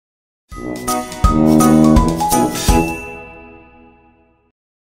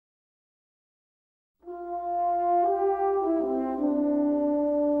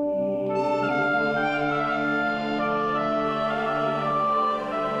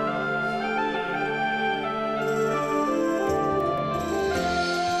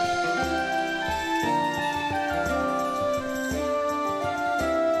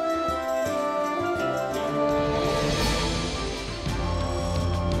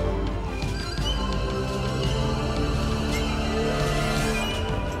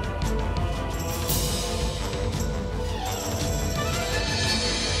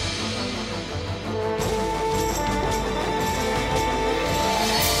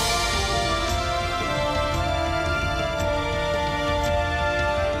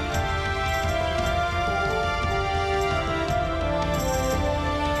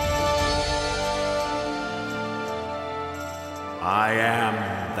I am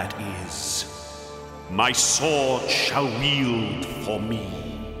that is. My sword shall wield for me.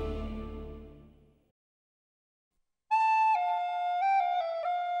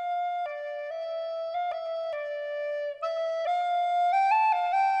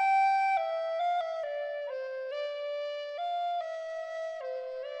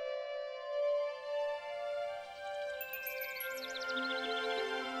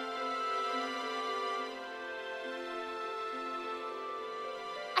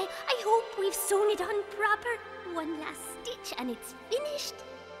 I hope we've sewn it on proper. One last stitch and it's finished.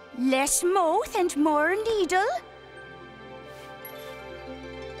 Less mouth and more needle.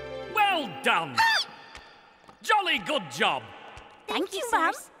 Well done! Jolly good job! Thank you,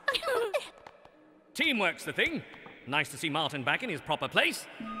 Mum. Teamwork's the thing. Nice to see Martin back in his proper place.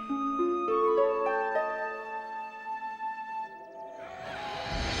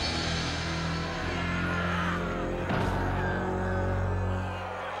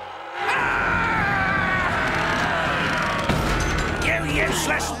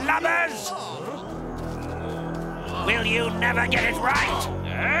 Useless lubbers! Will you never get it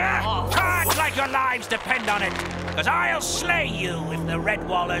right? Cards like your lives depend on it, because I'll slay you if the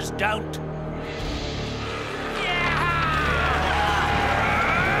Redwallers don't.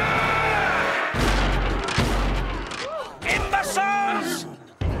 Imbeciles!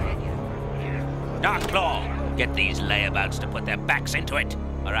 Darklaw, get these layabouts to put their backs into it,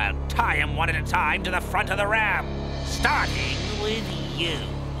 or I'll tie them one at a time to the front of the ram, starting with you.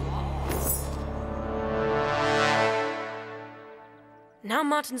 Now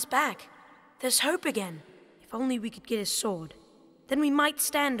Martin's back. There's hope again. If only we could get his sword. Then we might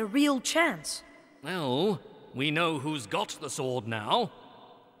stand a real chance. Well, we know who's got the sword now.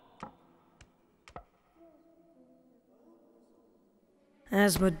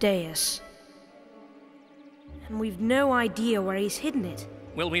 Asmodeus. And we've no idea where he's hidden it.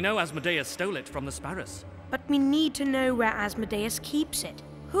 Well, we know Asmodeus stole it from the sparrows. But we need to know where Asmodeus keeps it.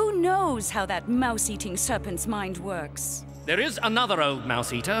 Who knows how that mouse-eating serpent's mind works? There is another old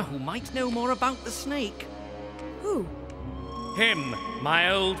mouse-eater who might know more about the snake. Who? Him,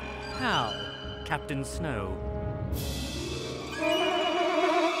 my old pal, Captain Snow.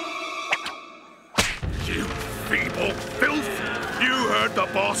 You feeble filth! You heard the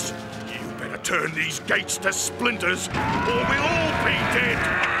boss! You better turn these gates to splinters, or we'll all be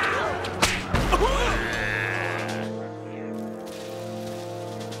dead!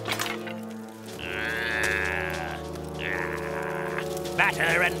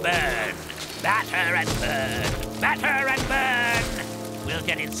 Batter and burn! Batter and burn! Batter and burn! We'll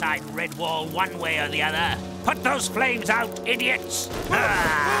get inside Redwall one way or the other. Put those flames out, idiots!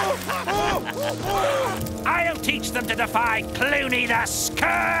 I'll teach them to defy Cluny the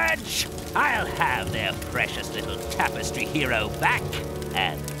Scourge! I'll have their precious little tapestry hero back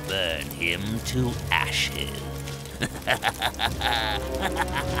and burn him to ashes.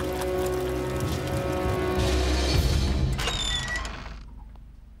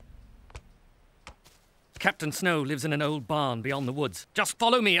 Captain Snow lives in an old barn beyond the woods. Just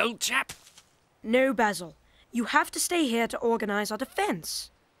follow me, old chap. No, Basil. You have to stay here to organize our defense.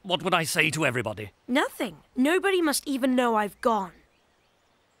 What would I say to everybody? Nothing. Nobody must even know I've gone.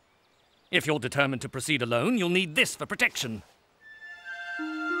 If you're determined to proceed alone, you'll need this for protection.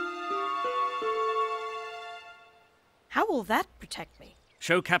 How will that protect me?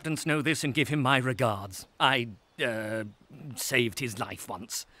 Show Captain Snow this and give him my regards. I, saved his life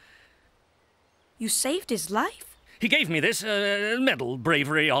once. You saved his life? He gave me this, medal,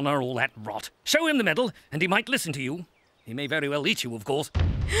 bravery, honor, all that rot. Show him the medal, and he might listen to you. He may very well eat you, of course.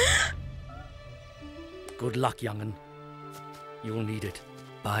 Good luck, young'un. You'll need it.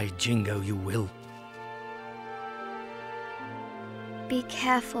 By Jingo, you will. Be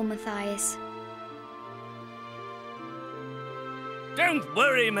careful, Matthias. Don't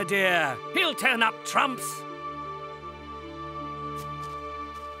worry, my dear. He'll turn up trumps.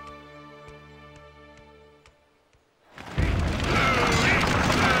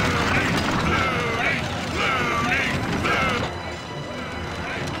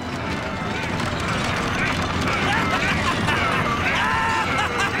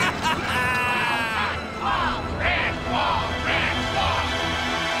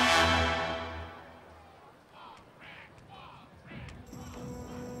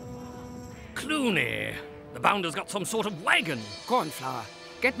 Cluny. The bounder's got some sort of wagon. Cornflower,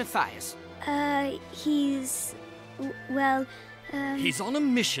 get Matthias. He's on a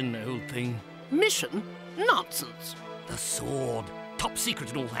mission, old thing. Mission? Nonsense. The sword. Top secret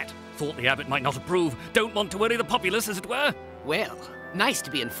and all that. Thought the abbot might not approve. Don't want to worry the populace, as it were. Well, nice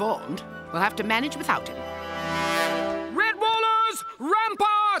to be informed. We'll have to manage without him. Redwallers!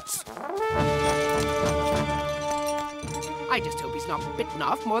 Ramparts! I just hope he's not bitten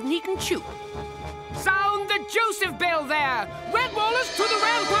off more than he can chew. Sound the Joseph bell there! Redwallers to the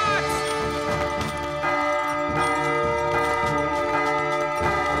ramparts!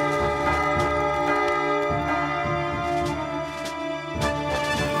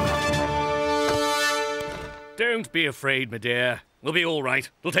 Don't be afraid, my dear. We'll be all right.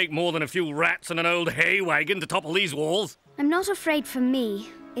 It'll take more than a few rats and an old hay wagon to topple these walls. I'm not afraid for me.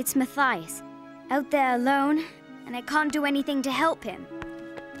 It's Matthias. Out there alone, and I can't do anything to help him.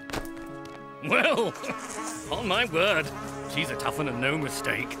 Well, on my word, she's a tough one and no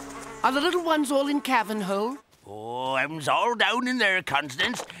mistake. Are the little ones all in cavern hole? Oh, them's all down in there,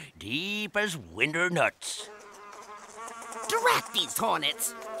 Constance. Deep as winter nuts. Drat these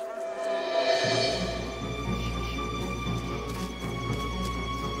hornets!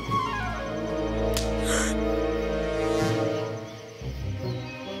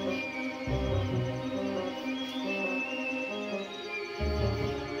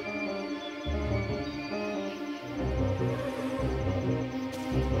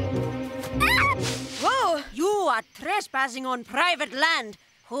 Whoa! You are trespassing on private land.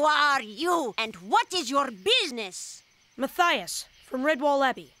 Who are you, and what is your business? Matthias, from Redwall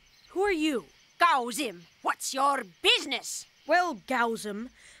Abbey. Who are you? Gowsim, what's your business? Well, Gowsim,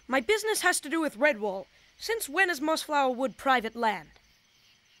 my business has to do with Redwall. Since when is Mossflower Wood private land?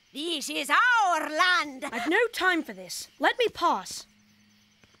 This is our land. I've no time for this. Let me pass.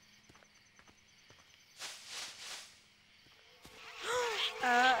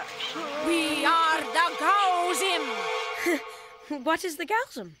 We are the Gowsim. What is the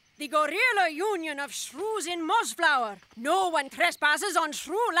Gowsim? The Gorilla Union of Shrews in Mossflower. No one trespasses on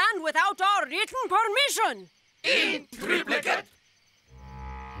shrew land without our written permission. In triplicate!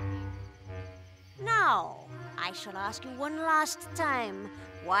 Now, I shall ask you one last time.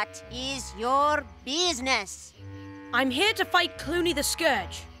 What is your business? I'm here to fight Cluny the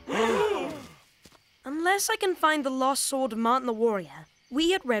Scourge. Unless I can find the lost sword of Martin the Warrior,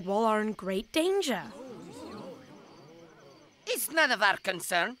 we at Redwall are in great danger. It's none of our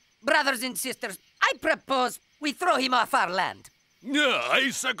concern. Brothers and sisters, I propose we throw him off our land. Yeah, I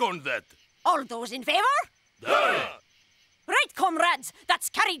second that. All those in favor? Right, comrades, that's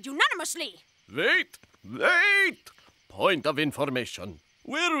carried unanimously. Wait! Point of information.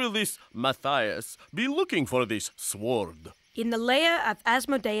 Where will this Matthias be looking for this sword? In the lair of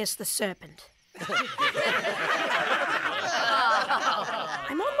Asmodeus the Serpent.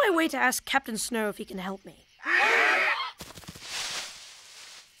 I'm on my way to ask Captain Snow if he can help me.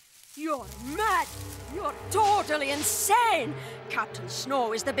 You're mad! You're totally insane! Captain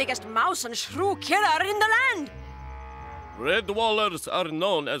Snow is the biggest mouse and shrew killer in the land! Redwallers are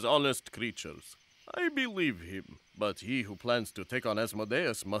known as honest creatures. I believe him, but he who plans to take on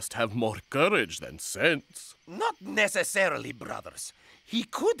Asmodeus must have more courage than sense. Not necessarily, brothers. He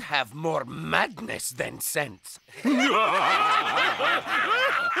could have more madness than sense. And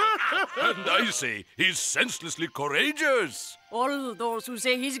I say he's senselessly courageous. All those who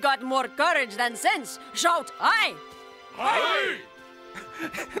say he's got more courage than sense, shout aye! Aye!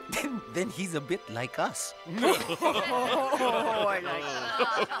 Then he's a bit like us.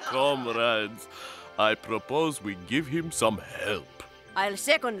 Comrades, I propose we give him some help. I'll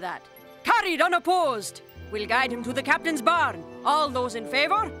second that. Carried unopposed. We'll guide him to the captain's barn. All those in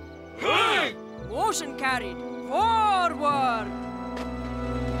favor? Aye! Motion carried. Forward!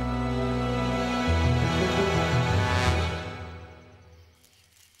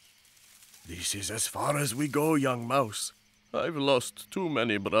 This is as far as we go, young mouse. I've lost too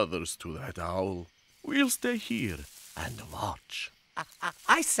many brothers to that owl. We'll stay here and watch.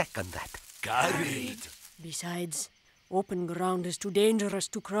 I second that. Carried. Besides, Open ground is too dangerous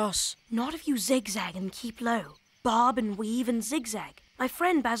to cross. Not if you zigzag and keep low. Bob and weave and zigzag. My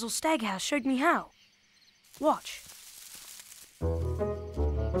friend Basil Staghouse showed me how. Watch.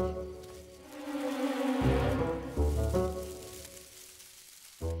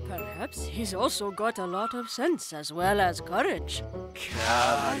 Perhaps he's also got a lot of sense as well as courage.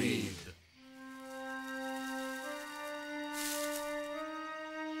 Carried.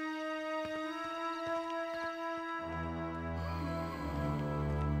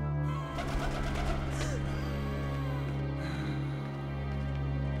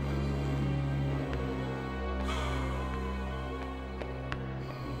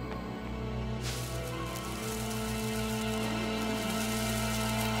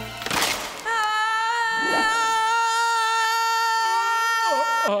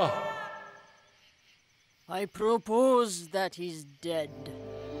 I propose that he's dead.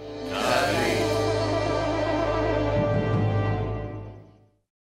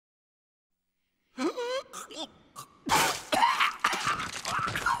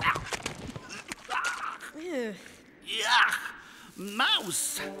 Yuck!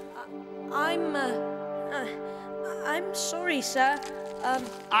 Mouse! I'm sorry, sir.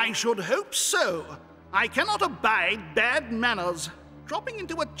 I should hope so. I cannot abide bad manners. Dropping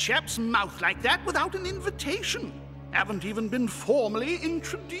into a chap's mouth like that without an invitation. Haven't even been formally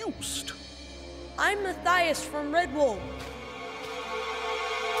introduced. I'm Matthias from Redwall.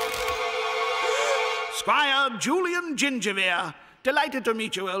 Squire Julian Gingivere. Delighted to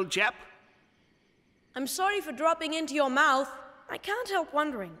meet you, old chap. I'm sorry for dropping into your mouth. I can't help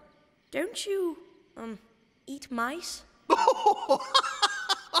wondering. Don't you, eat mice?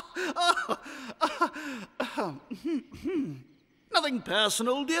 Nothing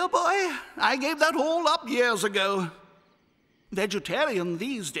personal, dear boy. I gave that all up years ago. Vegetarian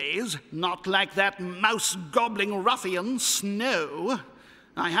these days, not like that mouse-gobbling ruffian, Snow.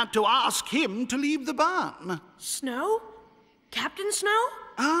 I had to ask him to leave the barn. Snow? Captain Snow?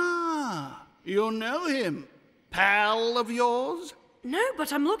 Ah, you know him. Pal of yours? No,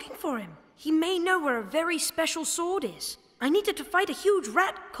 but I'm looking for him. He may know where a very special sword is. I needed to fight a huge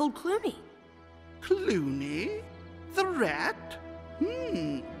rat called Cluny. Cluny? The rat?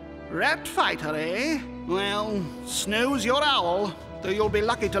 Rat fighter, eh? Well, Snow's your owl, though you'll be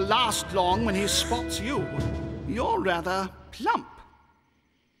lucky to last long when he spots you. You're rather plump.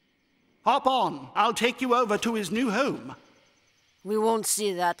 Hop on. I'll take you over to his new home. We won't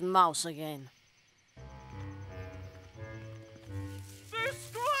see that mouse again.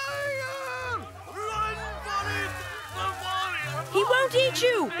 Destroyer! Run for it! The warrior! He won't eat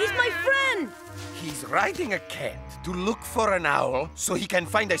you! He's my friend! He's riding a cat to look for an owl so he can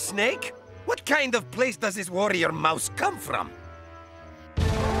find a snake? What kind of place does this warrior mouse come from?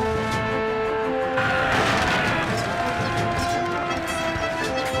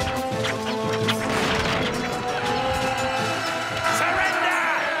 Surrender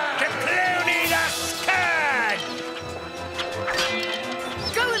to Cluny the Scourge!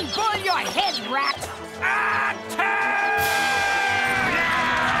 Go and boil your head, rat!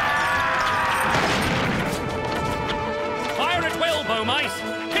 Fire at will, bow mice.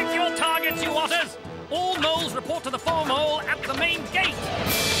 Pick your targets, you otters. All moles report to the four-mole at the main gate.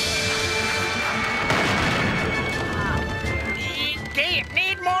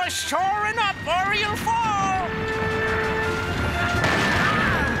 Need more shoring up or you'll fall.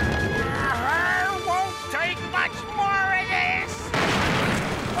 Won't take much more of this.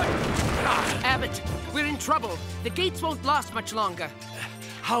 Abbott, we're in trouble. The gates won't last much longer.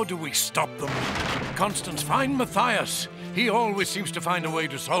 How do we stop them? Constance, find Matthias. He always seems to find a way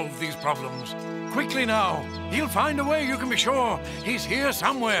to solve these problems. Quickly now. He'll find a way, you can be sure. He's here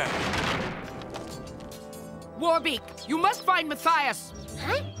somewhere. Warbeak, you must find Matthias.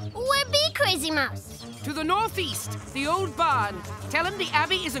 Huh? Where be, Crazy Mouse? To the northeast, the old barn. Tell him the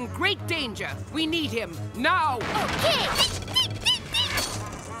Abbey is in great danger. We need him, now. Okay.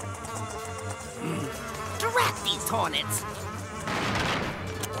 Drat these hornets.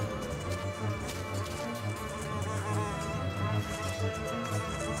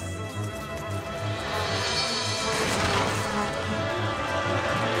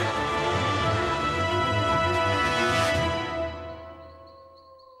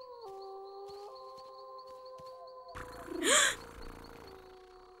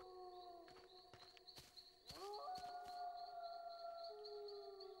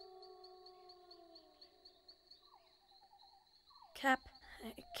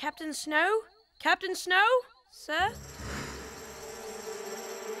 Captain Snow? Captain Snow? Sir?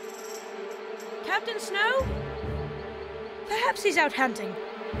 Captain Snow? Perhaps he's out hunting.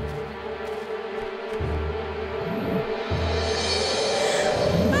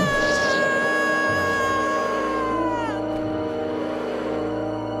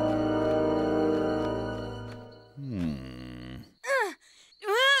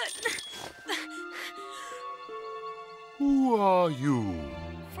 you?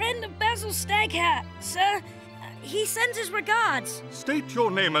 Friend of Basil Staghat, sir. He sends his regards. State your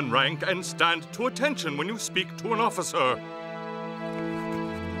name and rank and stand to attention when you speak to an officer.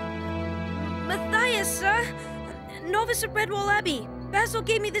 Matthias, sir. Novice at Redwall Abbey. Basil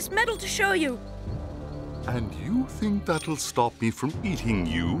gave me this medal to show you. And you think that'll stop me from eating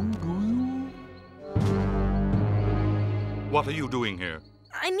you, do you? What are you doing here?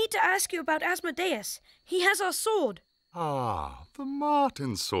 I need to ask you about Asmodeus. He has our sword. Ah, the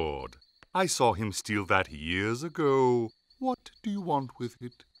Martin sword. I saw him steal that years ago. What do you want with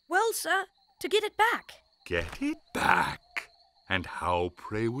it? Well, sir, to get it back. Get it back? And how,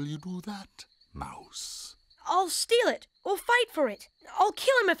 pray, will you do that, Mouse? I'll steal it, or fight for it. I'll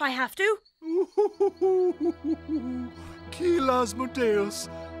kill him if I have to. Kill Asmodeus?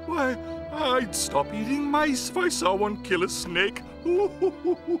 Why, I'd stop eating mice if I saw one kill a snake.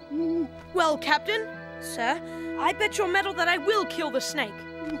 Well, Captain, sir, I bet your medal that I will kill the snake.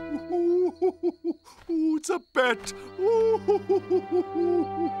 It's a bet.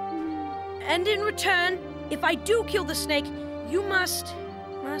 And in return, if I do kill the snake, you must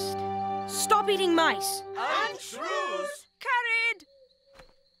stop eating mice. And shrews! Carried!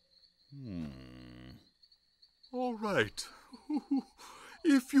 All right.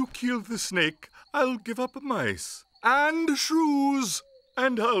 If you kill the snake, I'll give up mice and shrews,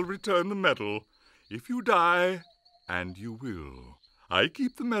 and I'll return the medal. If you die, and you will, I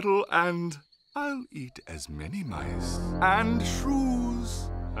keep the medal, and I'll eat as many mice and shrews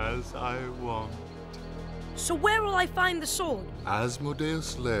as I want. So where will I find the sword?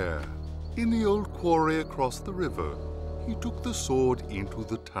 Asmodeus' lair, in the old quarry across the river. He took the sword into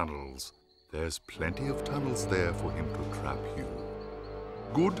the tunnels. There's plenty of tunnels there for him to trap you.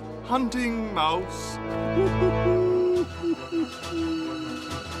 Good hunting, Mouse.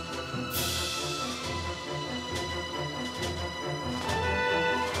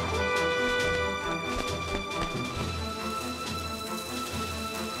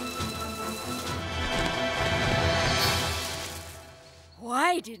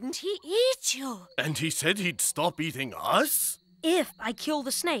 Why didn't he eat you? And he said he'd stop eating us? If I kill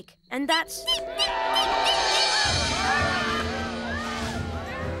the snake, and that's...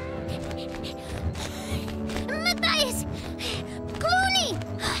 Matthias! Cluny!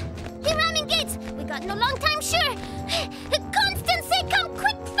 The ramming gates! We got no long time, sure! Constance, say come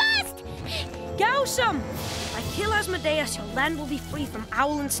quick, fast! Gowsome! If I kill Asmodeus, your land will be free from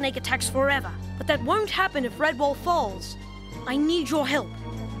owl and snake attacks forever. But that won't happen if Redwall falls. I need your help.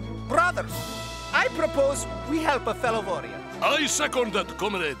 Brothers, I propose we help a fellow warrior. I second that,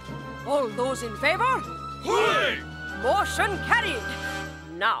 comrade. All those in favor? Hooray! Motion carried.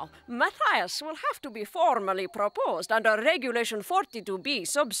 Now, Matthias will have to be formally proposed under Regulation 42B,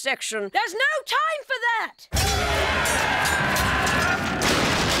 subsection... There's no time for that!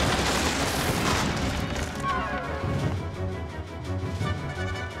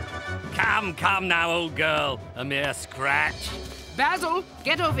 Come now, old girl. A mere scratch. Basil,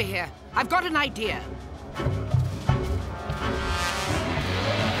 get over here. I've got an idea.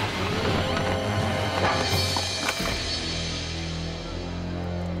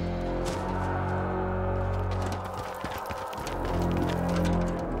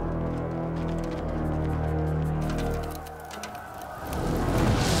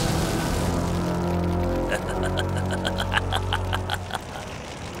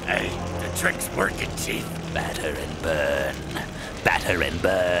 Hey, the trick's working, Chief. Batter and burn. Batter and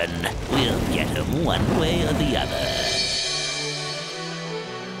burn. We'll get him one way or the other.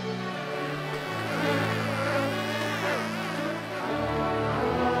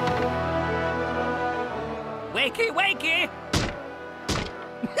 Wakey, wakey!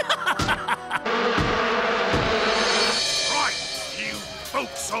 Right, you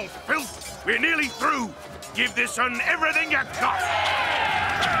folks of filth. We're nearly through. Give this one everything you've got.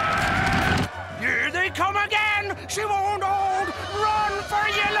 Here they come again! She won't hold! Run for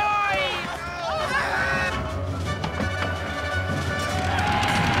your life!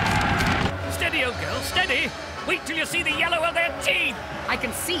 Steady, old girl, steady! Wait till you see the yellow of their teeth! I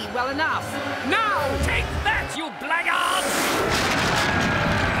can see well enough. Now! Take that, you blackguards!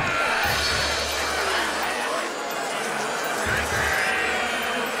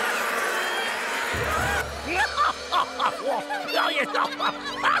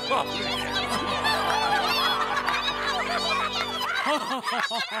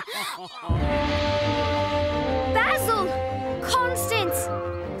 Basil! Constance!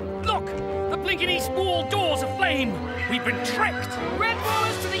 Look! The blinking east wall door's aflame! We've been tricked! Redwall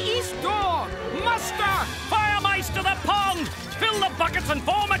is to the east door! Muster! Fire mice to the pond! Fill the buckets and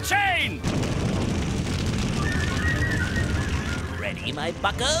form a chain! Ready Ready, my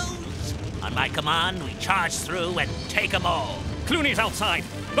buckos? On my command, we charge through and take 'em all. Cluny's outside.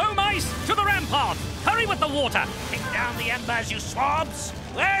 Bow mice, to the rampart! Hurry with the water! Kick down the embers, you swabs!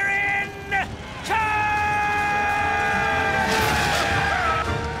 We're in! Charge!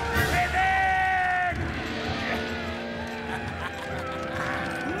 Within!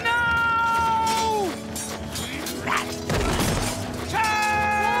 No!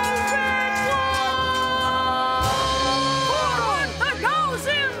 Forward! The goes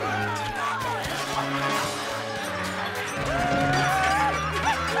in!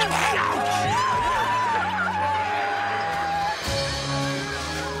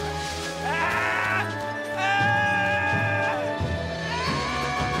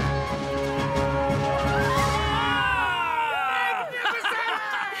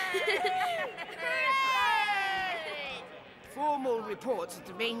 Formal reports at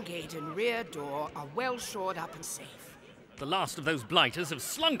the main gate and rear door are well shored up and safe. The last of those blighters have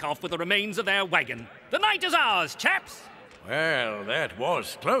slunk off with the remains of their wagon. The night is ours, chaps! Well, that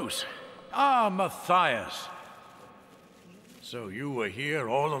was close. Ah, Matthias. So you were here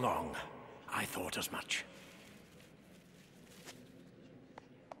all along. I thought as much.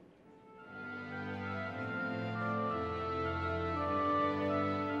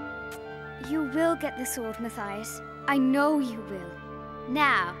 You will get the sword, Matthias. I know you will.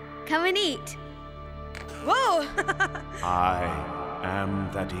 Now, come and eat. Whoa! I am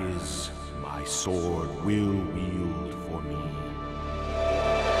that is. My sword will wield for me.